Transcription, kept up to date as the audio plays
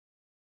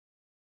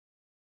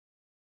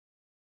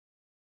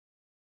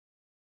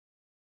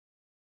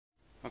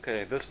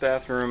Okay, this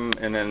bathroom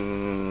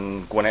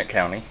in Gwinnett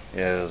County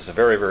is a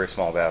very, very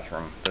small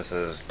bathroom. This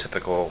is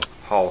typical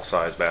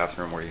hall-size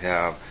bathroom where you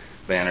have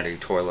vanity,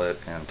 toilet,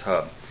 and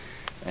tub,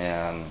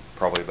 and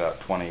probably about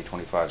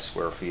 20-25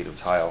 square feet of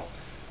tile.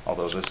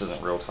 Although this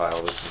isn't real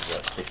tile, this is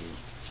that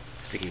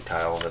sticky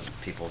tile that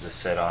people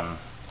just sit on.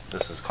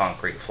 This is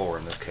concrete floor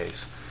in this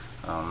case.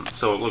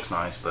 So it looks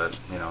nice, but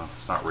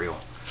it's not real.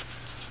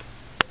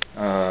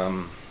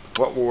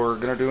 What we're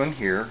going to do in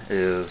here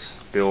is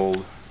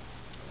build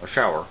a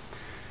shower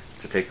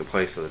to take the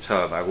place of the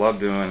tub. I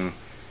love doing,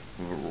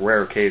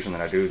 rare occasion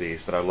that I do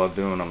these, but I love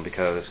doing them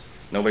because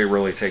nobody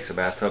really takes a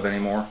bathtub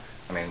anymore.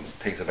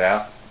 Takes a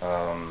bath.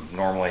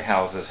 Normally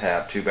houses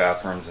have 2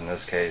 bathrooms. In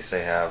this case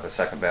they have a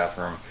second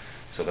bathroom,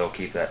 so they'll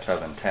keep that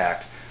tub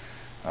intact.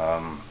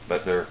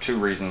 But there are 2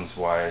 reasons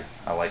why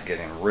I like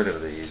getting rid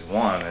of these.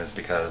 One is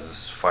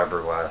because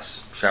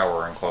fiberglass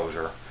shower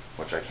enclosure,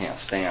 which I can't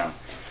stand.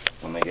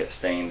 When they get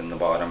stained in the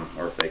bottom,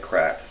 or if they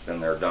crack, then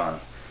they're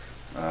done.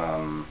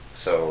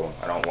 So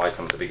I don't like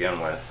them to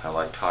begin with. I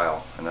like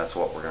tile, and that's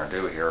what we're going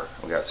to do here.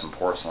 We got some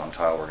porcelain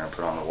tile we're going to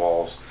put on the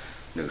walls,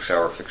 new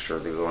shower fixture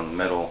to go in the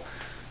middle,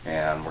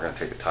 and we're going to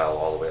take the tile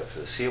all the way up to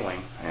the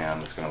ceiling,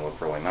 and it's going to look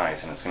really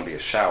nice, and it's going to be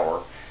a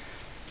shower.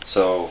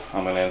 So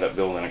I'm going to end up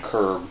building a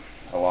curb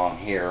along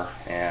here,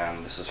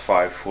 and this is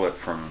 5 foot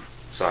from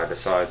side to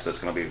side, so it's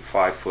going to be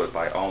 5 foot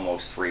by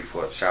almost 3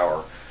 foot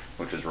shower,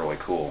 which is really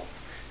cool.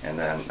 And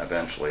then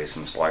eventually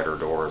some slider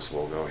doors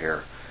will go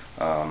here.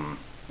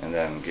 And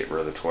then get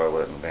rid of the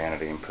toilet and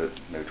vanity and put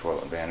new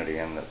toilet and vanity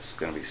in that's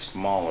going to be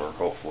smaller,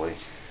 hopefully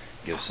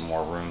give some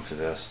more room to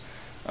this.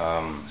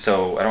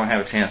 So I don't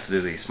have a chance to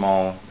do these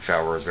small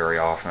showers very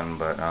often,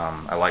 but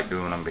I like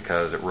doing them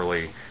because it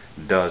really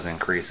does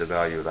increase the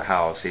value of the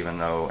house, even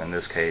though in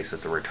this case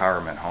it's a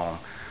retirement home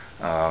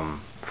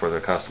for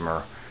the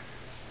customer.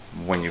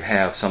 When you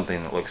have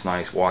something that looks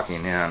nice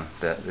walking in,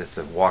 that it's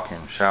a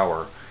walk-in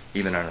shower,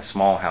 even in a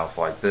small house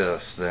like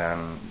this,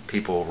 then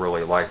people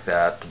really like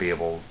that, to be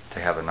able to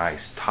have a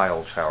nice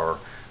tile shower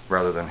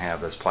rather than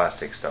have this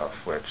plastic stuff,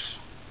 which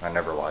I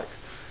never like.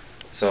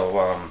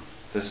 So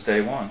this is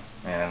day 1,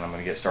 and I'm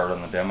going to get started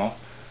on the demo,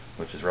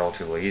 which is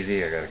relatively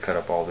easy. I got to cut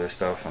up all this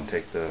stuff and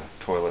take the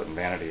toilet and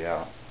vanity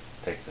out,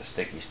 take the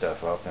sticky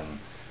stuff up, and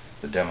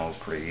the demo is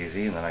pretty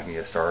easy, and then I can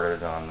get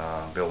started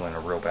on building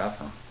a real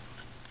bathroom.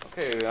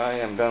 Okay, I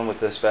am done with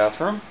this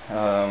bathroom.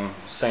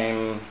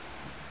 Same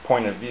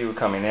point of view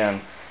coming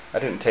in. I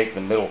didn't take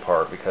the middle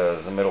part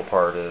because the middle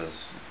part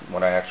is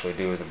when I actually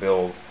do the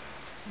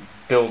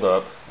build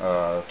up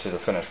to the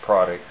finished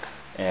product,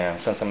 and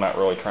since I'm not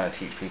really trying to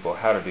teach people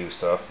how to do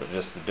stuff, but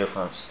just the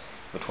difference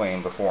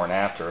between before and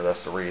after,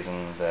 that's the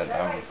reason that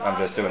I'm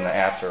just doing the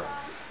after.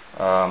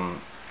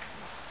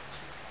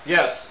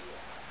 Yes.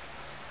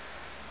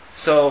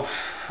 So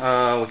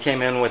we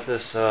came in with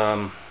this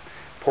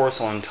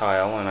porcelain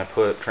tile, and I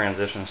put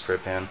transition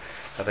strip in.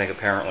 I think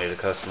apparently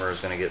the customer is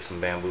going to get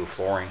some bamboo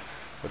flooring,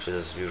 which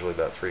is usually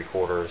about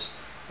 3/4,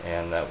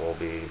 and that will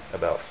be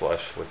about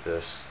flush with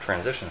this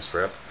transition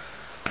strip.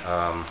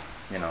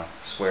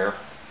 Square.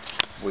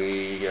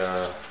 We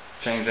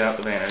changed out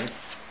the vanity,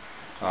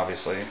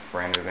 obviously,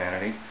 brand new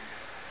vanity,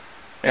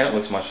 and it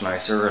looks much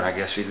nicer, and I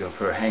guess she's going to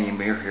put a hanging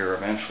mirror here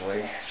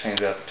eventually.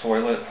 Changed out the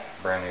toilet,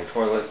 brand new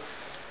toilet,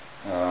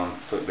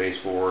 put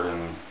baseboard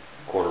and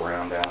quarter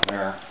round down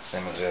there,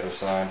 same as the other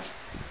side.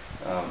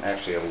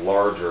 Actually a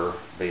larger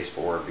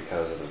baseboard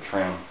because of the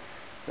trim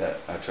that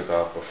I took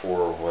off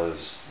before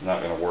was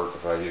not going to work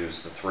if I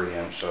used the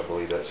 3-inch. I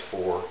believe that's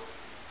 4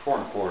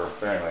 1/4.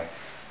 But anyway,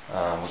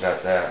 we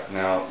got that.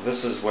 Now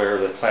this is where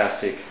the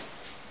plastic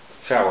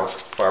shower,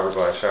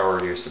 fiberglass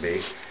shower, used to be,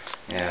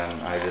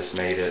 and I just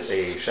made it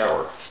a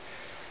shower.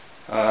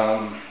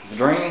 The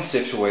draining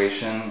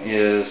situation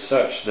is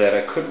such that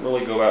I couldn't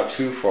really go out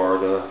too far.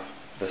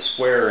 The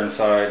square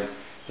inside,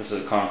 this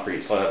is a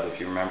concrete slab if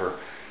you remember,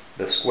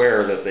 the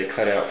square that they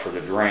cut out for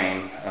the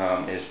drain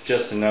is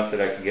just enough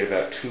that I could get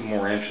about 2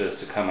 more inches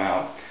to come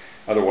out.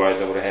 Otherwise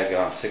I would have had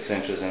gone 6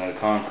 inches into the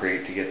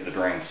concrete to get the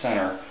drain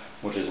center,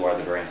 which is why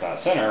the drain's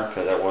not center,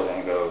 because I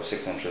wasn't going to go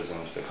 6 inches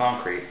into the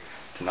concrete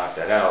to knock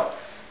that out.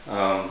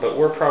 But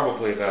we're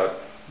probably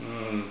about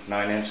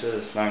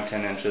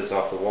 9-10 inches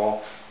off the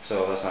wall,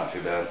 so that's not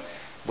too bad.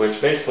 Which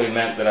basically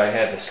meant that I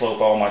had to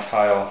slope all my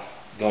tile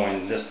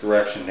going this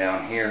direction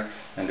down here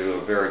and do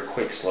a very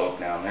quick slope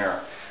down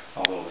there.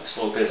 Although the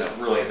slope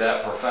isn't really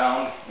that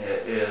profound,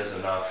 it is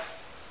enough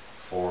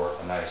for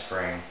a nice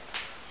drain,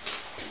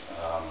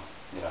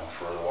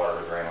 for the water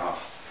to drain off.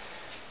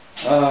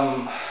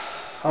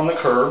 On the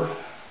curb,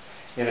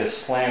 it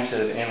is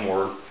slanted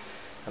inward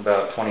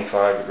about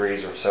 25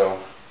 degrees or so,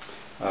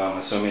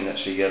 assuming that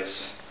she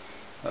gets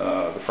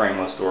the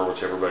frameless door,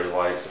 which everybody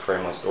likes. The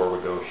frameless door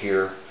would go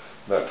here,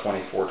 about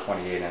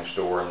 24-28-inch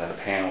door, and then a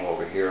panel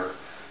over here.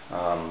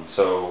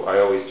 So I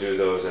always do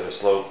those at a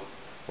slope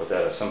with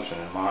that assumption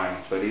in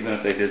mind. But even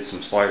if they did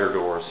some slider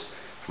doors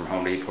from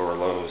Home Depot or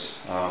Lowe's,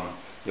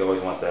 you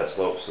always want that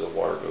slope so the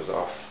water goes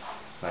off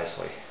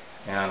nicely.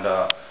 And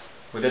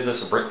we did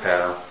this a brick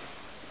pattern.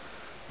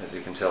 As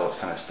you can tell,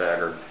 it's kind of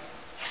staggered.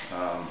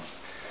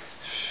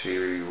 She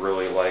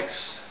really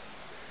likes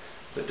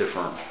the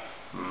different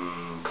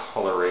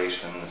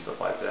coloration and stuff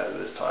like that of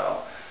this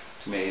tile.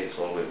 To me, it's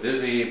a little bit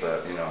busy,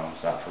 but you know,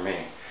 it's not for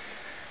me.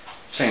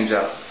 Change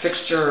out the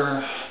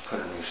fixture, put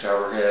a new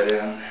shower head in,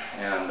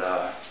 and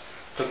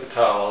took the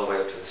tile all the way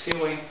up to the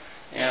ceiling.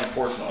 And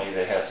fortunately,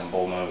 they had some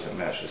bowl nose that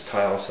matched this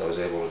tile, so I was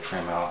able to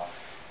trim out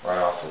right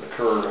off to the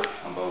curb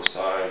on both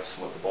sides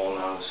with the bowl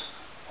nose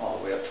all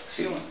the way up to the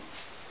ceiling.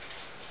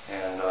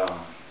 And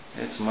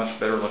it's a much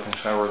better looking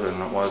shower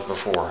than it was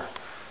before,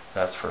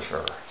 that's for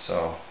sure.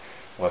 So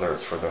whether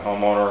it's for the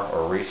homeowner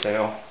or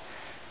resale,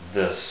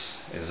 this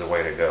is the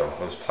way to go.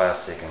 Those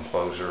plastic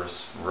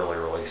enclosures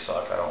really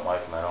suck. I don't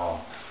like them at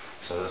all.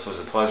 So this was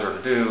a pleasure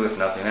to do, if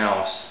nothing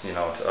else, you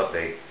know, to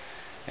update.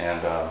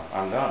 And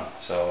I'm done.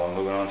 So I'm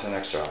moving on to the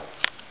next job.